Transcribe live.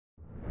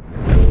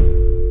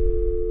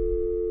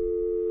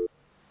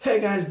Hey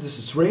guys, this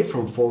is Ray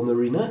from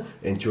PhoneArena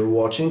and you're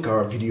watching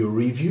our video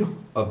review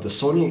of the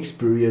Sony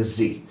Xperia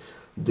Z.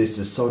 This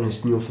is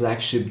Sony's new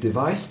flagship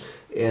device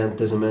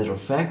and as a matter of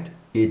fact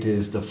it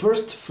is the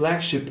first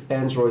flagship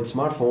Android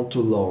smartphone to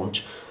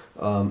launch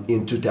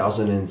in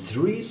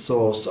 2003,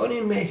 so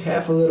Sony may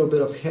have a little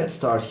bit of head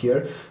start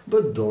here,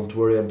 but don't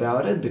worry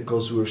about it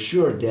because we're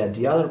sure that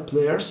the other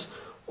players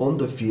on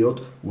the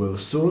field will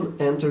soon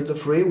enter the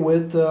fray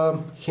with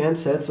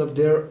handsets of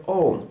their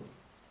own.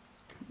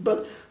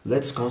 But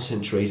let's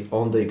concentrate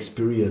on the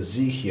Xperia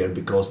Z here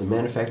because the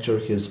manufacturer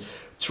has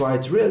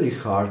tried really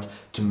hard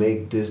to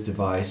make this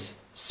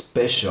device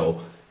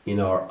special in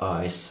our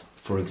eyes.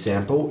 For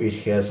example,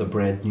 it has a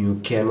brand new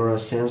camera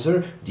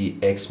sensor, the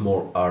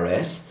Exmor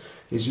RS.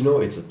 As you know,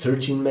 it's a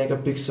 13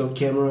 megapixel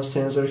camera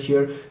sensor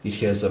here. It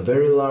has a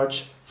very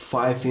large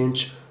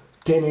 5-inch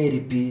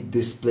 1080p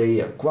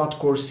display, a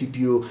quad-core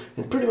CPU,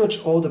 and pretty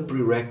much all the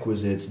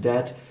prerequisites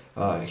that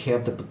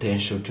have the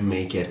potential to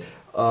make it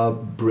a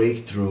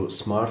breakthrough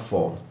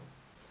smartphone.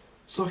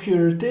 So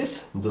here it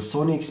is, the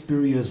Sony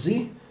Xperia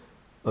Z,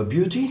 a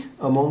beauty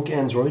among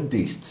Android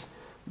beasts.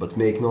 But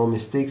make no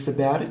mistakes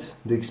about it,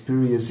 the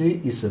Xperia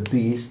Z is a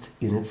beast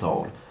in its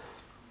own.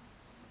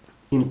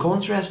 In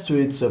contrast to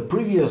its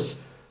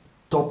previous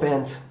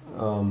top-end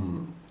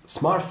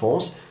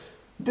smartphones,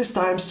 this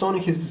time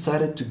Sony has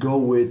decided to go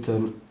with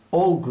an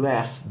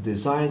all-glass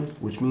design,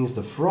 which means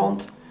the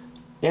front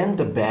and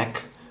the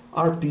back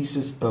are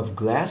pieces of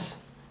glass.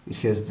 It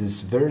has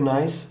this very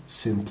nice,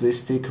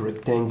 simplistic,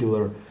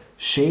 rectangular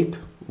shape,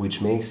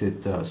 which makes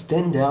it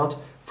stand out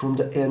from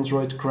the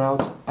Android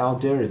crowd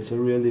out there. It's a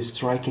really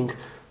striking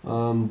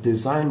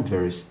design,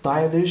 very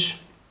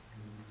stylish,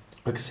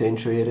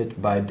 accentuated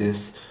by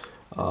this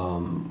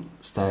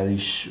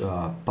stylish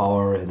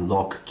power and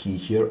lock key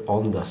here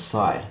on the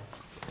side.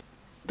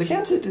 The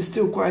handset is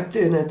still quite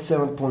thin at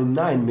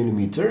 7.9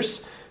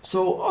 millimeters,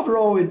 so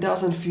overall it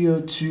doesn't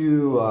feel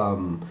too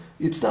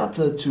it's not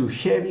too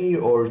heavy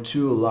or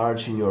too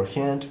large in your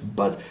hand,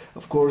 but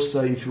of course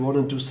if you want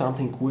to do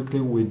something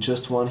quickly with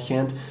just one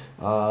hand,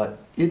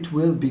 it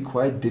will be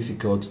quite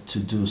difficult to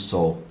do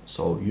so.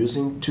 So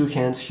using two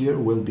hands here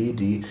will be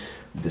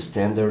the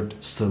standard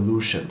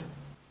solution.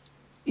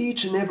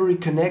 Each and every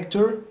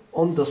connector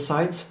on the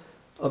sides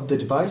of the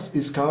device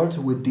is covered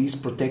with these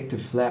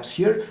protective flaps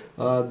here.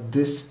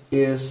 This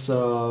is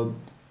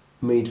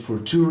made for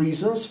two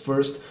reasons.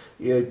 First,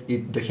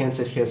 the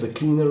handset has a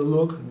cleaner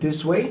look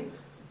this way,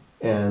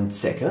 and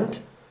second,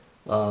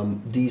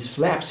 these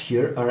flaps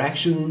here are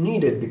actually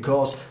needed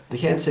because the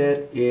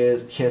handset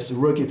has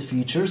rugged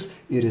features.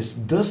 It is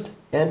dust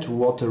and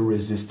water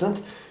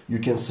resistant. You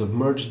can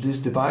submerge this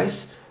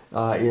device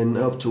in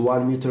up to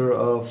 1 meter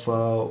of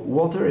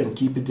water and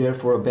keep it there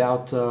for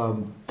about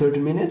 30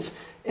 minutes,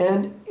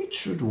 and it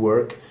should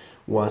work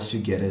once you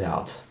get it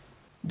out.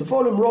 The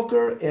volume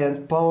rocker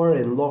and power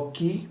and lock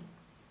key,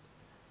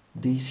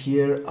 these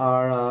here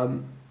are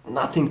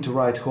nothing to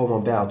write home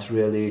about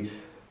really.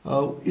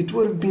 It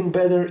would have been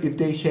better if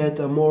they had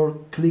a more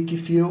clicky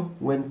feel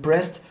when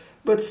pressed,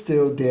 but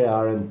still they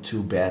aren't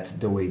too bad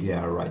the way they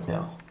are right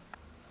now.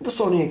 The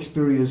Sony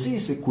Xperia Z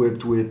is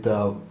equipped with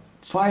a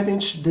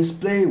 5-inch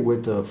display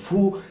with a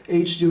full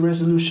HD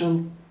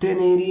resolution,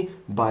 1080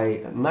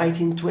 by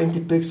 1920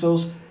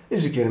 pixels.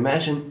 As you can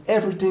imagine,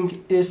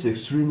 everything is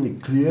extremely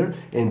clear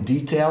and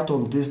detailed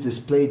on this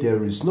display.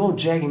 There is no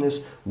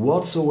jagginess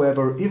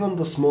whatsoever. Even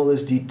the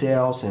smallest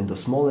details and the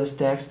smallest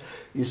text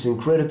is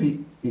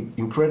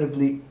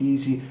incredibly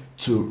easy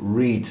to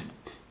read.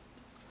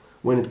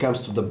 When it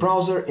comes to the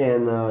browser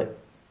and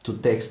to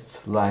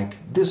text like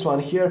this one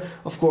here,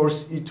 of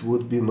course it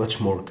would be much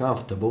more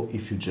comfortable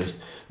if you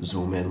just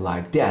zoom in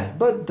like that.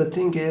 But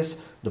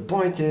the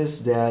point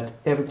is that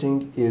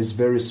everything is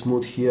very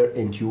smooth here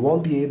and you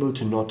won't be able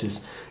to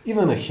notice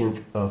even a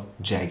hint of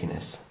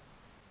jagginess.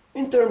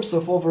 In terms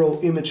of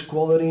overall image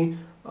quality,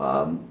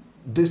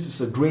 this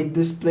is a great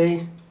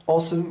display,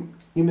 awesome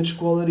image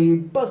quality,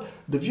 but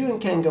the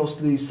viewing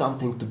angles leave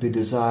something to be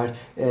desired,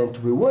 and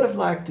we would have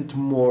liked it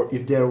more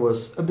if there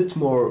was a bit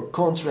more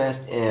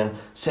contrast and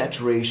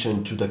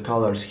saturation to the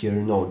colors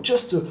here,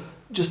 just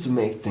to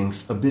make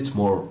things a bit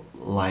more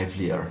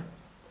livelier.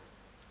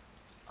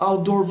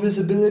 Outdoor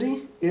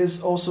visibility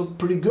is also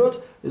pretty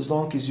good as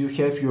long as you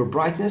have your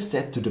brightness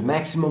set to the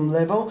maximum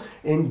level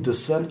and the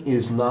sun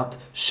is not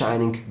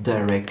shining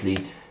directly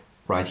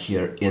right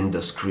here in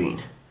the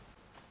screen.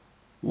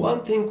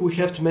 One thing we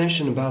have to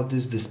mention about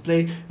this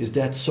display is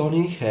that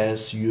Sony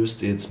has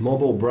used its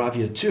Mobile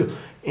Bravia 2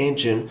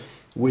 engine,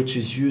 which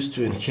is used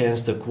to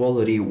enhance the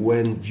quality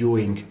when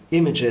viewing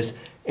images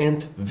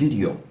and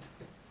video.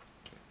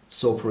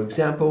 So for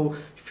example,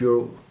 if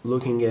you're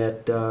looking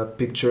at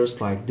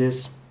pictures like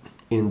this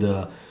in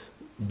the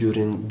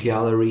built-in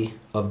gallery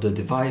of the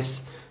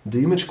device,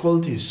 the image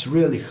quality is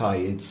really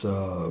high.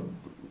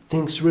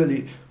 Things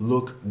really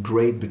look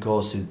great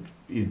because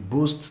it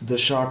boosts the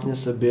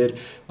sharpness a bit,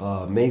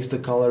 makes the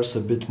colors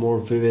a bit more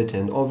vivid,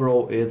 and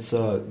overall it's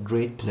a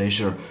great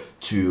pleasure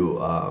to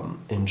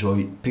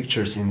enjoy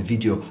pictures in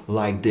video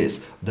like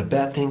this. The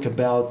bad thing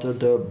about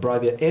the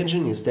Bravia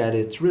engine is that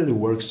it really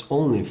works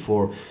only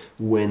for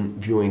when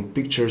viewing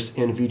pictures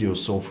and videos.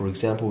 So for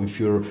example, if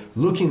you're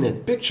looking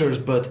at pictures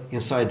but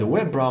inside the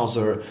web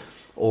browser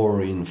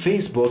or in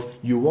Facebook,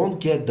 you won't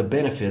get the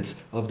benefits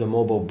of the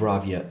mobile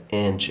Bravia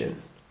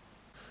engine.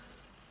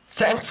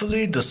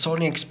 Thankfully, the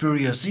Sony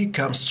Xperia Z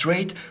comes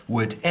straight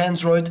with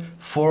Android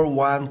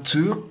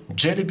 4.1.2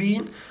 Jelly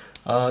Bean,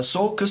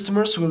 so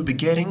customers will be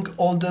getting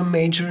all the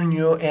major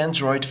new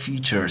Android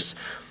features.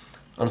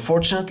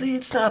 Unfortunately,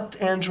 it's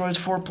not Android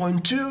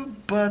 4.2,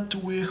 but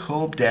we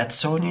hope that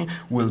Sony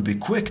will be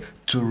quick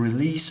to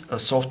release a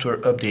software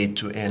update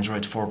to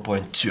Android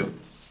 4.2.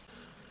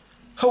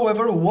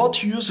 However,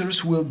 what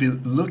users will be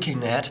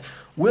looking at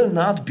will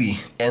not be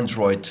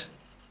Android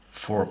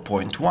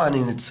 4.1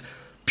 in its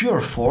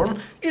pure form.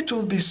 It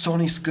will be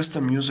Sony's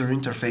custom user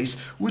interface,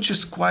 which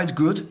is quite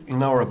good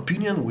in our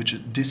opinion,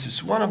 this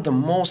is one of the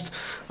most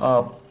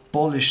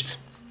polished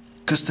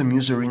custom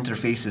user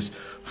interfaces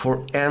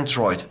for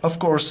Android. Of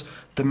course,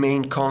 the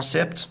main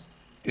concept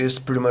is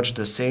pretty much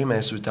the same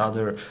as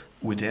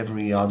with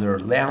every other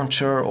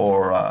launcher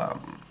or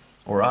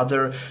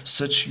other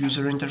such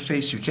user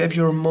interface. You have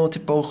your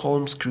multiple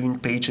home screen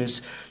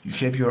pages, you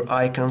have your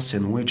icons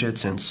and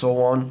widgets and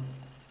so on.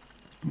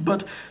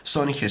 But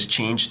Sony has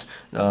changed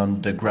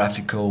the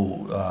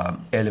graphical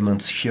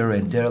elements here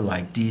and there,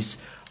 like these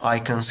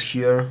icons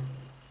here,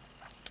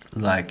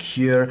 like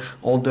here.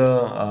 All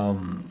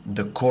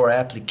the core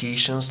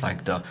applications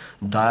like the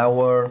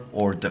dialer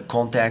or the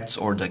contacts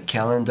or the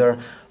calendar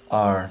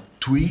are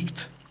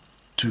tweaked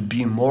to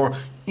be more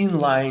in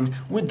line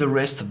with the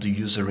rest of the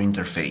user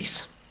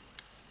interface.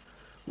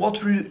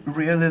 What we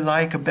really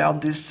like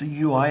about this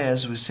UI,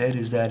 as we said,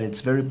 is that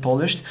it's very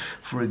polished.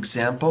 For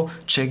example,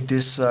 check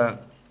this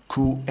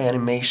cool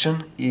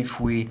animation. If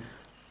we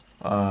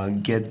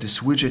get this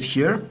widget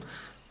here,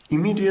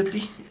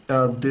 immediately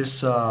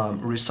this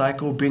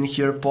recycle bin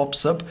here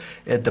pops up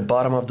at the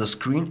bottom of the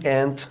screen,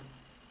 and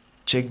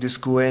check this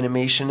cool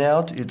animation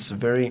out. It's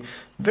very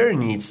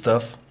neat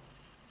stuff.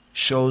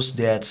 Shows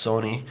that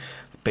Sony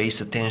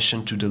pays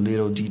attention to the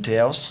little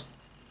details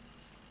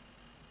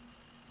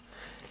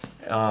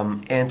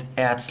and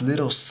adds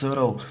little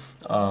subtle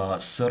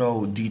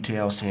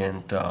details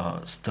and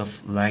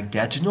stuff like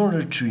that in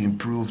order to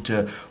improve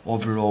the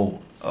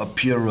overall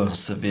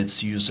appearance of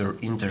its user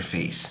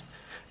interface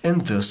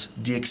and thus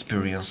the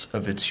experience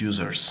of its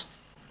users.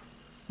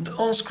 The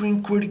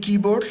on-screen QWERTY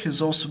keyboard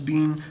has also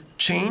been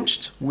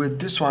changed with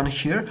this one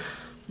here.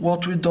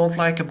 What we don't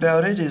like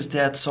about it is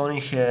that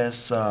Sony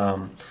has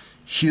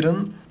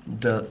hidden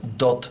the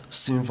dot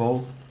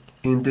symbol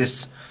in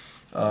this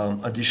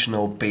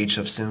additional page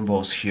of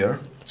symbols here.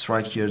 It's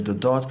right here, the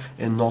dot,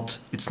 and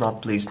it's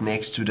not placed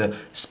next to the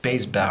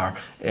space bar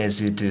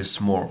as it is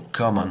more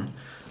common,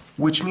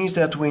 which means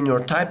that when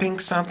you're typing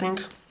something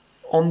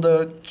on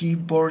the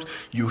keyboard,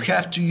 you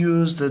have to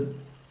use the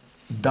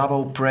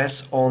double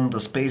press on the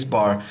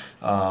spacebar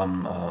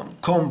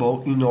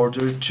combo in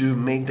order to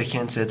make the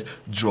handset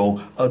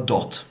draw a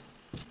dot.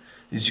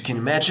 As you can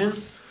imagine,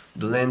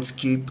 the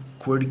landscape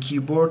QWERTY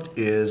keyboard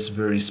is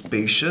very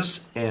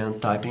spacious,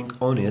 and typing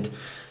on it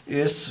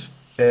is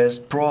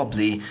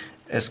probably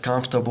as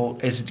comfortable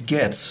as it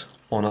gets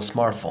on a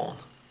smartphone.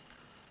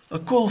 A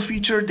cool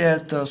feature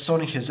that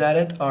Sony has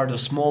added are the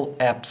small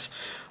apps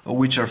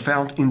which are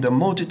found in the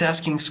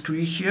multitasking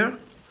screen here.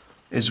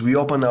 As we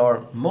open our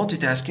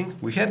multitasking,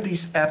 we have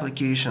these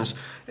applications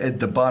at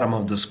the bottom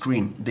of the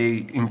screen.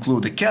 They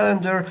include a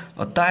calendar,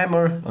 a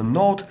timer, a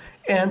note,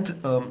 and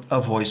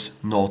a voice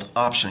note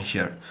option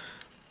here.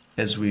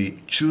 As we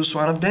choose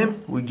one of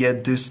them, we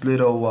get this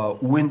little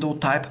window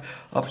type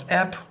of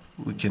app.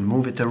 We can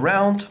move it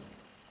around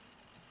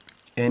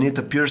and it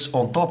appears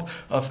on top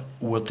of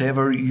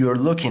whatever you're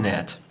looking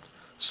at.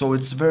 So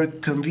it's very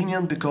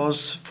convenient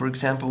because, for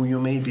example, you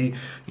may be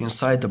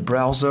inside the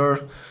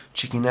browser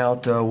checking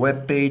out a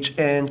web page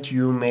and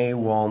you may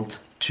want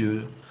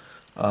to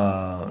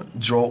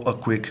draw a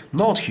quick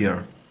note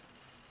here.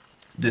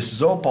 This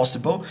is all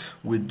possible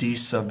with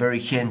these very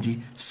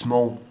handy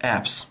small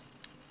apps.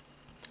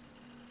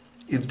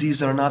 If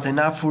these are not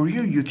enough for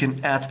you, you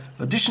can add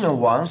additional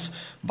ones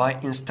by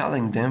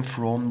installing them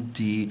from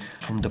the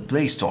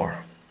Play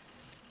Store.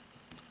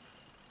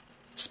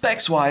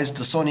 Specs-wise,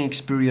 the Sony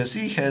Xperia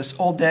Z has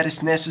all that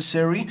is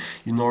necessary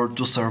in order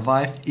to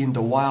survive in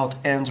the wild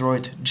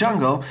Android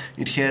jungle.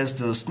 It has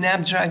the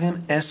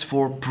Snapdragon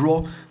S4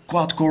 Pro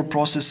quad-core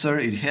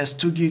processor, it has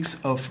 2 gigs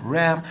of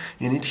RAM,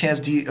 and it has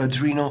the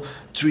Adreno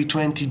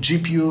 320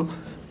 GPU,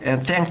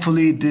 and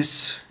thankfully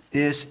this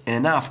is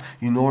enough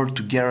in order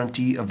to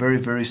guarantee a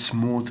very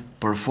smooth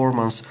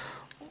performance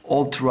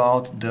all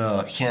throughout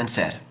the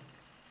handset.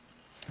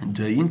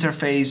 The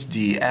interface,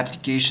 the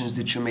applications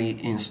that you may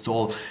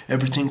install,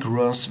 everything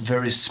runs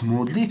very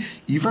smoothly,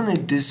 even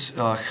at this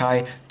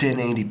high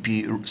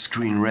 1080p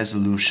screen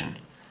resolution.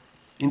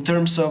 In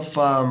terms of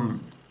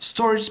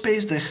Storage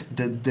space,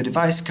 the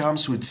device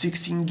comes with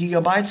 16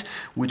 gigabytes,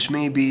 which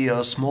may be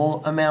a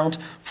small amount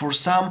for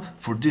some.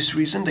 For this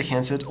reason, the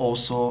handset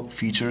also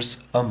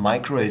features a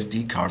micro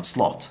SD card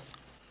slot.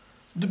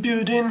 The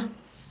built-in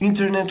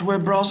internet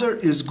web browser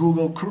is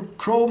Google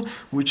Chrome,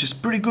 which is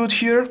pretty good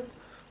here.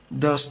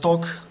 The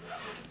stock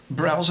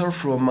browser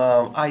from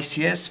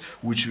ICS,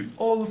 which we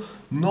all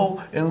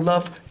know and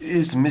love,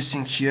 is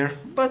missing here,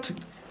 but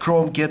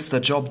Chrome gets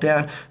the job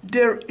done.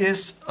 There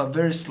is a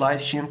very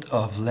slight hint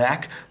of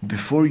lag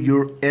before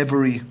your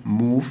every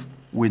move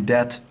with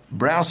that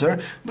browser,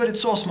 but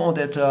it's so small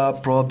that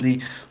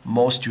probably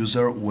most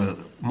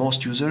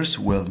users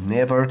will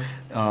never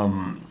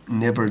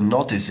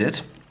notice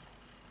it.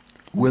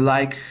 We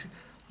like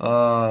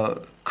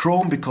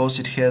Chrome because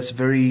it has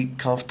very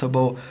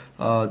comfortable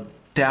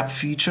tab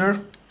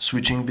feature.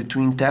 Switching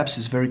between tabs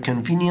is very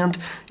convenient.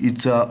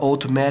 It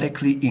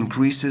automatically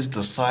increases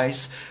the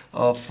size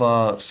of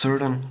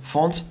certain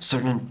fonts,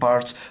 certain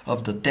parts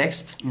of the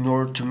text in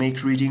order to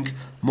make reading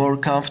more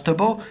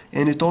comfortable.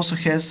 And it also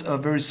has a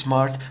very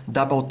smart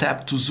double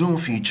tap to zoom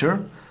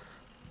feature.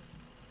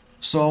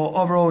 So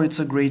overall, it's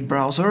a great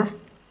browser.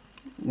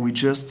 We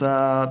just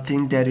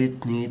think that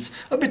it needs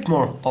a bit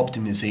more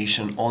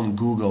optimization on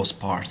Google's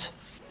part.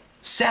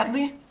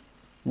 Sadly,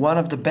 one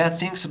of the bad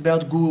things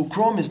about Google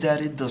Chrome is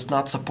that it does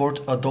not support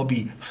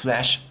Adobe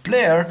Flash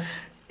Player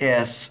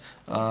as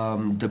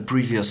the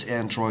previous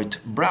Android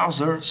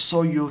browser,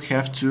 so you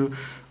have to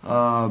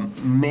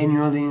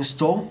manually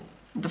install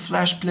the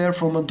Flash Player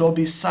from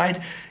Adobe's site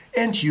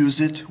and use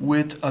it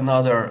with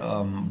another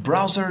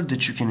browser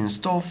that you can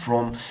install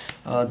from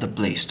the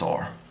Play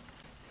Store.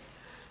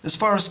 As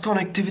far as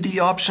connectivity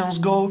options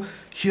go,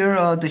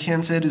 here the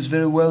handset is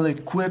very well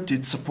equipped.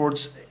 It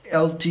supports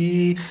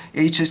LTE,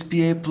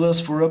 HSPA Plus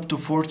for up to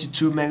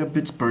 42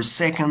 megabits per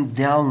second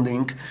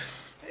downlink,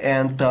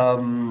 and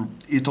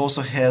it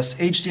also has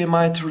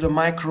HDMI through the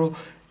micro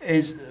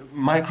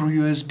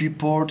USB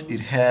port. It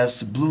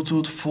has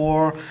Bluetooth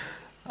 4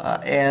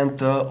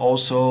 and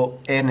also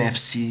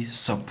NFC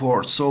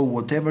support. So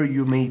whatever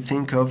you may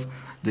think of,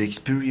 the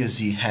Xperia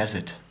Z has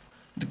it.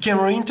 The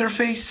camera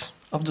interface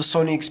of the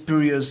Sony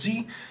Xperia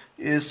Z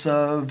is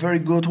a very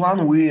good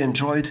one. We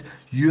enjoyed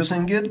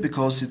using it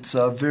because it's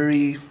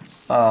very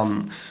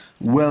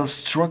well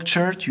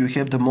structured. You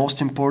have the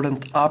most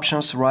important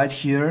options right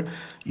here,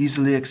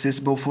 easily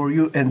accessible for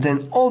you, and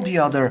then all the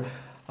other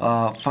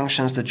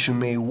functions that you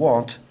may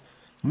want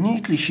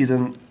neatly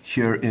hidden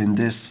here in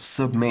this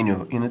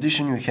sub-menu. In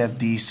addition, you have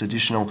these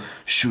additional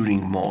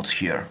shooting modes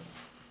here,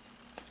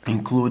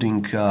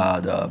 including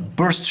the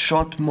burst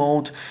shot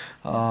mode.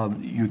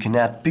 You can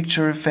add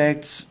picture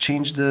effects,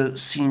 change the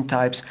scene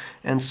types,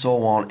 and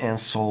so on and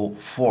so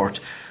forth.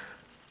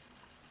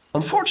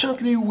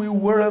 Unfortunately, we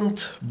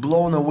weren't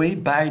blown away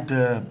by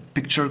the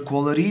picture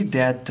quality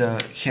that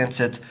the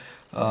handset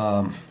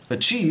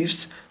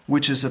achieves,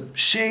 which is a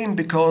shame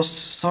because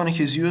Sony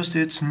has used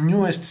its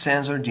newest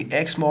sensor, the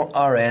Exmor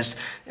RS,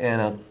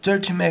 and a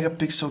 30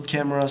 megapixel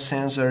camera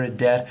sensor at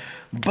that,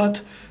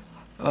 but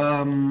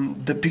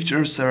the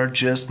pictures are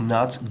just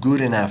not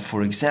good enough.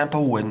 For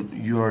example, when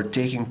you're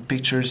taking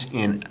pictures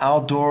in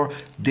outdoor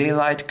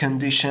daylight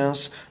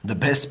conditions, the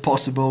best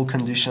possible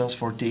conditions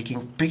for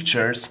taking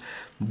pictures,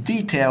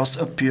 details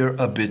appear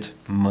a bit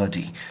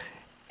muddy.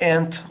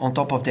 And on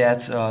top of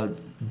that,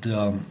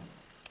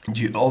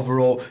 the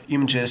overall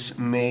images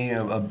may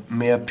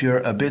appear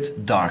a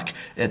bit dark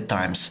at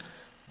times.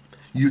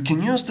 You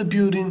can use the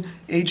built-in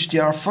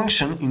HDR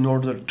function in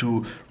order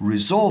to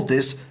resolve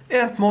this,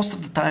 and most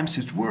of the times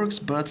it works,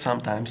 but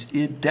sometimes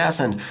it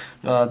doesn't.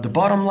 The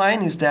bottom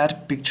line is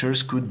that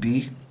pictures could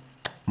be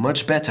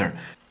much better.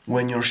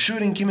 When you're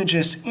shooting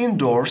images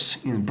indoors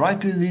in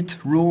brightly lit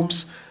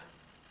rooms,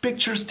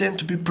 pictures tend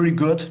to be pretty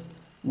good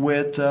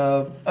with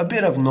a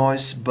bit of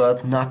noise,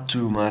 but not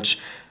too much.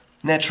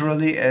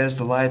 Naturally, as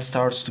the light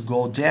starts to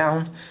go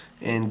down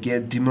and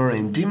get dimmer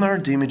and dimmer,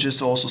 the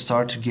images also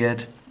start to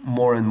get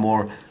more and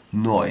more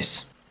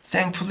noise.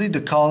 Thankfully,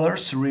 the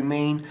colors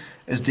remain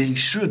as they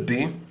should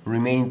be,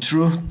 remain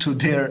true to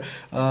their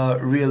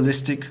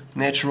realistic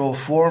natural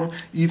form,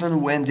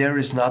 even when there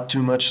is not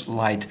too much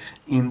light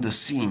in the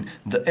scene.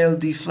 The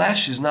LED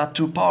flash is not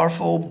too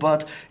powerful,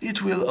 but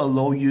it will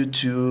allow you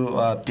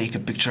to take a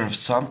picture of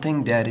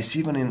something that is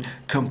even in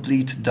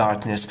complete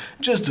darkness.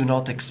 Just do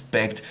not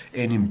expect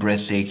any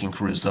breathtaking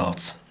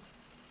results.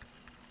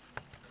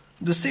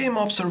 The same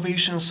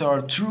observations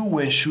are true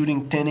when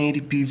shooting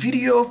 1080p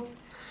video.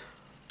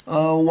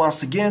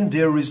 Once again,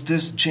 there is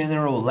this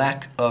general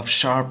lack of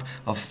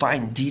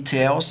fine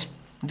details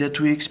that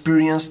we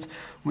experienced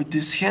with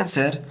this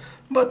handset,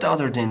 but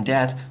other than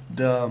that,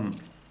 the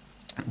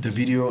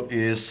video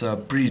is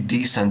pretty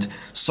decent.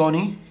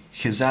 Sony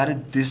has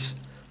added this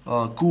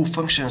cool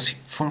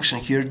function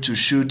here to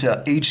shoot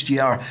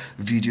HDR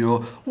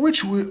video,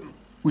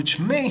 which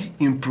may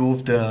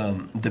improve the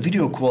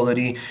video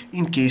quality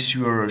in case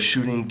you are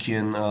shooting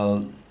in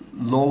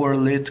lower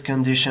lit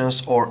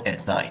conditions or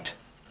at night.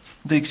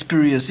 The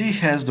Xperia Z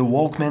has the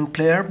Walkman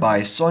player by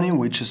Sony,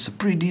 which is a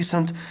pretty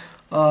decent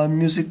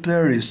music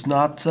player is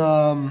not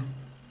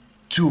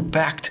too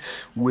packed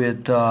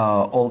with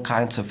all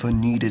kinds of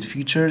unneeded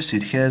features.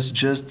 It has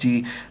just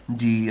the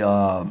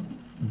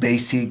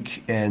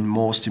basic and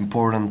most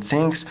important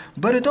things,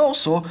 but it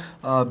also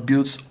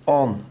builds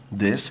on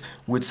this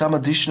with some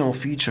additional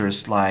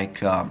features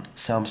like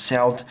some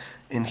sound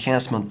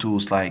enhancement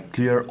tools like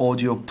Clear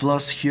Audio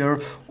Plus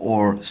here,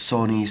 or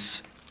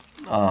Sony's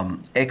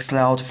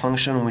X-Loud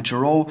function, which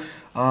are all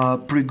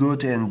pretty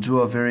good and do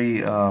a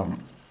very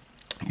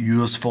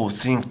useful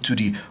thing to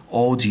the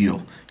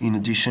audio. In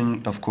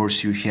addition, of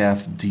course, you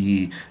have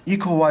the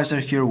equalizer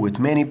here with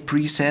many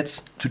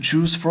presets to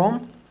choose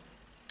from,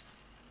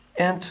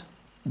 and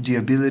the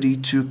ability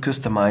to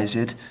customize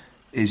it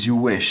as you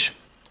wish.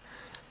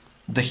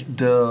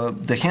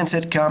 The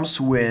handset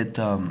comes with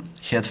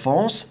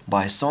headphones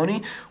by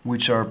Sony,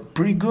 which are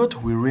pretty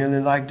good. We really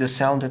like the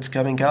sound that's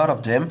coming out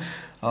of them.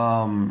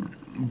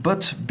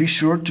 But be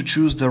sure to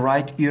choose the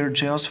right ear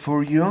gels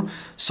for you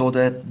so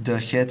that the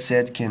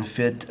headset can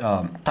fit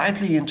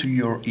tightly into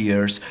your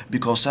ears,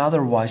 because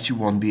otherwise you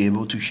won't be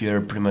able to hear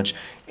pretty much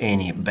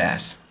any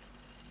bass.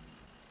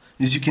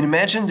 As you can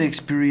imagine, the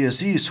Xperia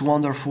Z is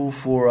wonderful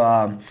for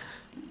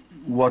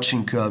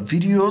watching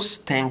videos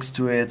thanks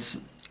to its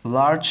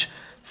large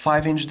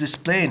 5-inch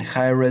display and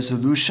high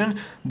resolution,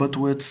 but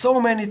with so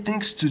many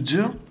things to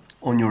do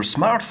on your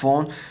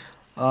smartphone,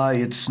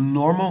 it's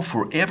normal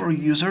for every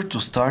user to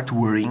start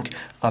worrying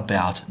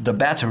about the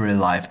battery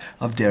life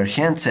of their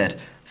handset.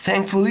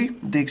 Thankfully,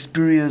 the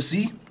Xperia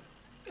Z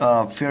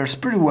fares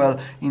pretty well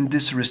in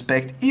this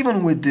respect,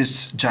 even with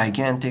this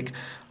gigantic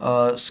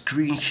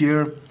screen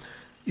here.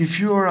 If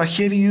you are a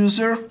heavy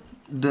user,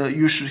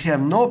 you should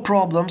have no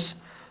problems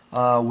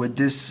with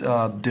this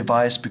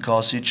device,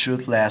 because it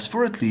should last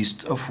for at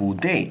least a full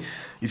day.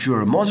 If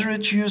you're a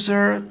moderate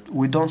user,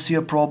 we don't see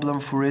a problem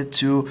for it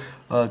to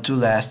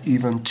last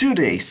even 2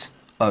 days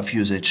of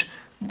usage.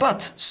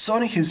 But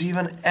Sony has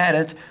even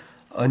added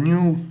a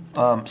new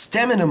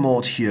stamina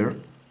mode here,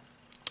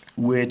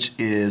 which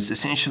is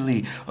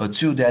essentially a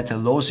tool that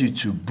allows you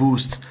to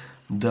boost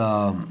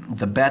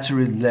the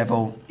battery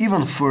level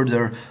even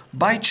further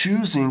by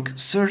choosing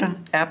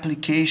certain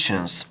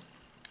applications.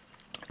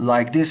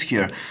 Like this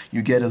here,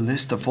 you get a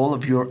list of all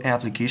of your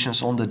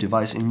applications on the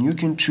device, and you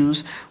can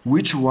choose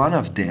which one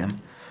of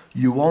them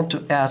you want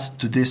to add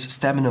to this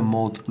stamina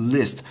mode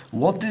list.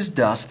 What this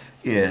does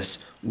is,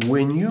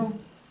 when you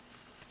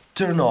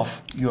turn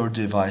off your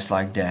device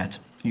like that,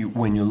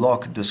 when you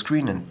lock the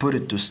screen and put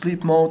it to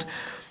sleep mode,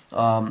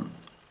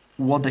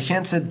 what the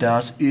handset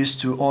does is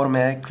to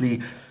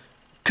automatically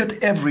cut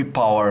every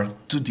power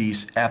to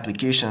these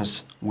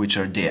applications which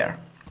are there.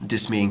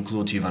 This may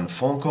include even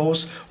phone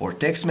calls or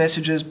text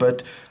messages,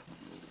 but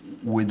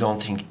we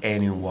don't think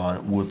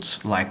anyone would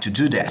like to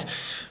do that.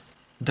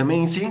 The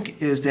main thing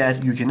is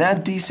that you can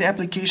add these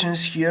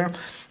applications here,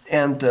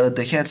 and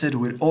the headset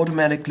will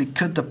automatically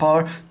cut the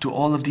power to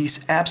all of these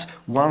apps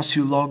once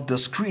you lock the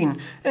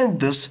screen, and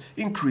thus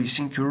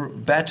increasing your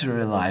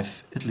battery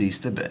life at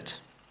least a bit.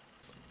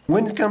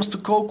 When it comes to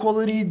call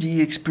quality,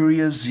 the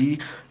Xperia Z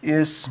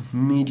is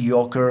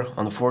mediocre,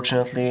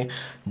 unfortunately.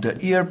 The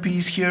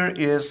earpiece here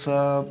is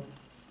a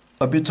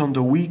bit on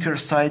the weaker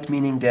side,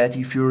 meaning that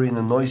if you're in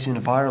a noisy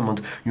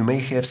environment, you may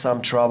have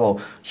some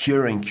trouble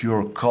hearing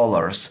your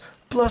callers.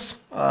 Plus,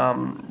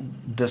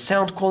 the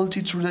sound quality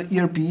through the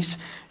earpiece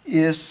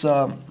is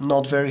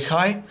not very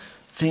high.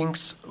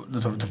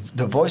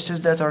 The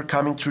voices that are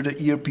coming through the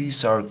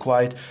earpiece are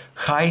quite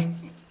high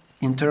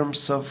in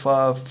terms of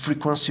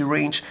frequency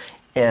range,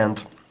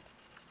 and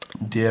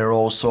they're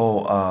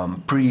also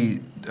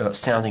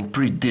sounding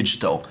pretty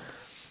digital.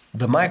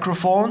 The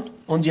microphone,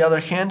 on the other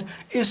hand,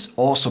 is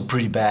also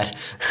pretty bad.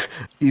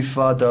 If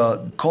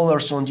the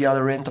callers on the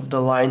other end of the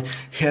line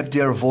have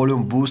their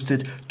volume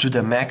boosted to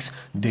the max,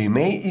 they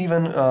may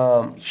even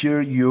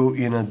hear you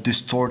in a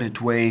distorted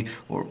way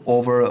or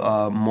over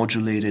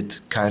modulated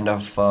kind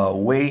of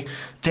way.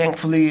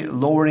 Thankfully,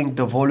 lowering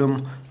the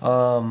volume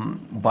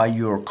by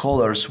your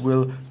callers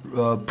will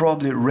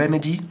probably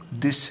remedy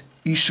this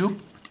issue.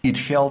 It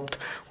helped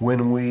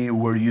when we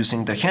were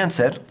using the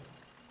handset,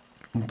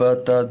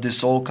 but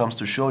this all comes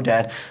to show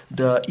that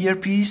the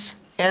earpiece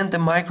and the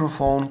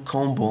microphone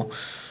combo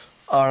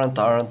aren't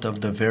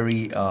of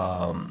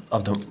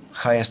the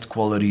highest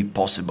quality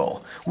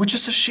possible, which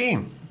is a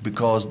shame,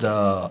 because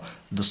the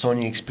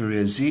Sony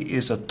Xperia Z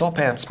is a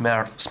top-end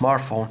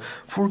smartphone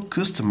for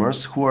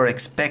customers who are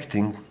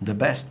expecting the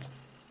best.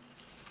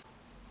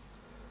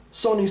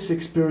 Sony's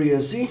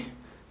Xperia Z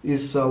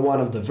is one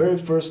of the very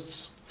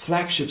first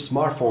flagship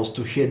smartphones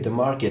to hit the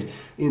market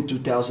in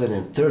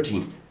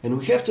 2013, and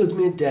we have to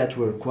admit that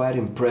we're quite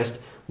impressed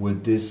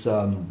with this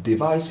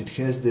device. It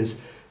has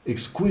this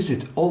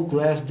exquisite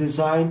all-glass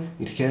design,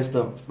 it has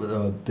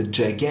the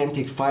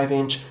gigantic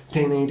 5-inch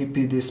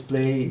 1080p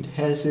display, it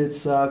has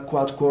its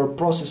quad-core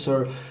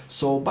processor,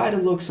 so by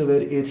the looks of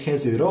it, it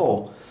has it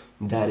all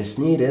that is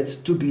needed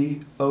to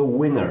be a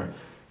winner.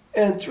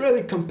 And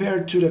really,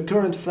 compared to the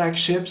current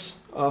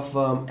flagships of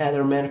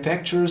other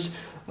manufacturers,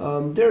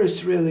 there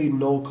is really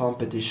no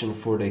competition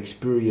for the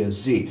Xperia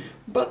Z,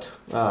 but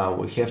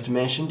we have to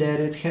mention that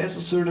it has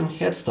a certain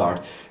head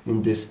start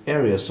in this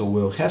area, so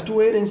we'll have to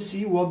wait and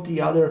see what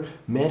the other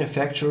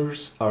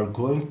manufacturers are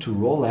going to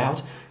roll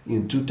out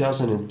in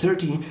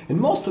 2013, and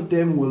most of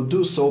them will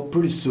do so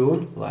pretty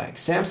soon, like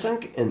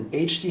Samsung and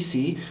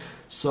HTC,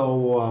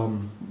 so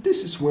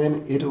this is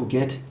when it'll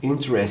get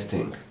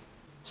interesting.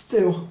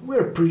 Still,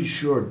 we're pretty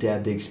sure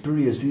that the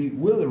Xperia Z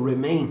will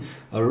remain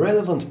a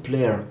relevant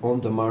player on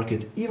the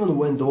market even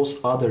when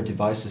those other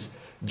devices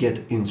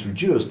get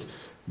introduced,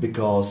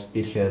 because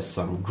it has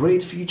some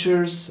great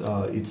features,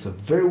 it's a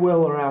very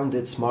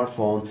well-rounded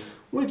smartphone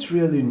with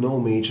really no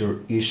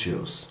major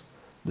issues.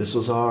 This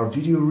was our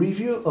video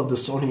review of the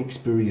Sony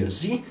Xperia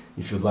Z.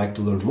 If you'd like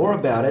to learn more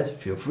about it,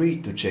 feel free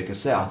to check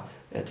us out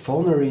at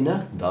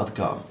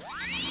PhoneArena.com.